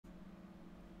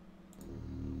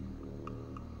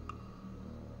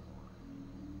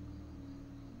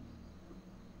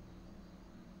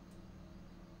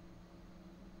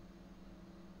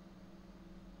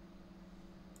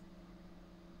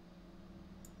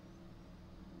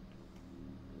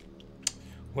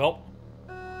Well,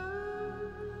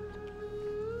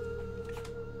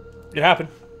 it happened.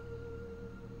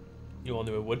 You all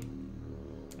knew it would.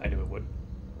 I knew it would.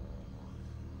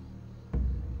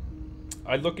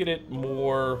 I look at it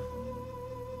more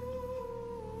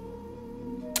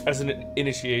as an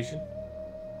initiation.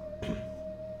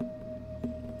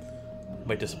 Am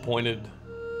I disappointed?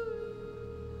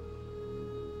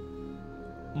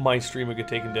 My stream would get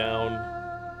taken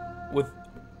down with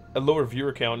a lower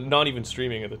viewer count, not even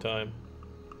streaming at the time.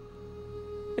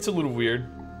 It's a little weird.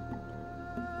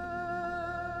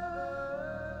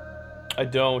 I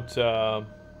don't,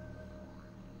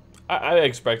 I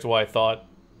expect why I thought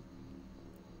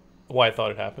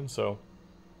it happened, so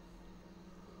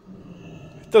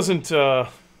it doesn't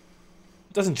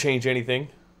change anything.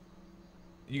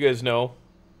 You guys know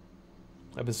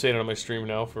I've been saying it on my stream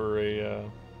now for a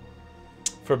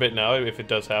bit now. If it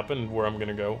does happen, where I'm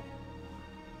gonna go,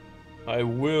 I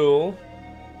will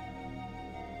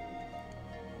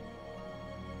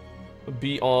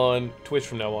be on Twitch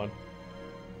from now on.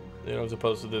 You know, as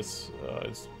opposed to this,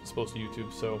 as opposed to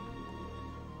YouTube. So,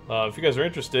 if you guys are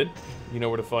interested, you know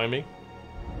where to find me.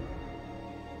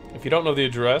 If you don't know the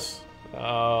address,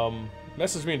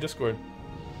 message me in Discord.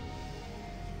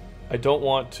 I don't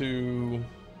want to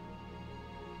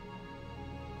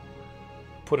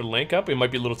put a link up. It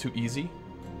might be a little too easy.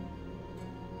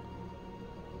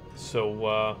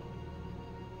 So,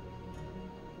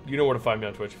 you know where to find me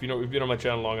on Twitch. If you've been on my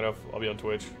channel long enough, I'll be on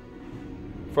Twitch.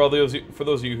 For those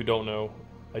of you who don't know,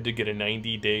 I did get a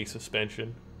 90-day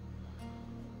suspension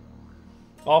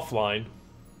offline.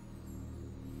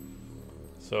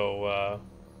 So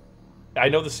I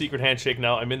know the secret handshake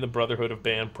now. I'm in the Brotherhood of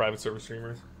Banned Private Server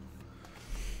Streamers.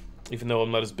 Even though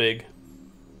I'm not as big,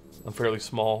 I'm fairly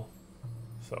small.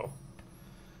 So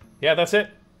yeah, that's it.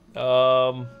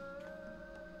 You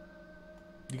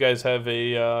guys have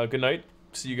a good night.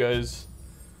 See you guys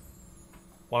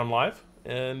when I'm live.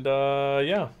 And,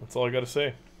 yeah, that's all I gotta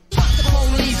say.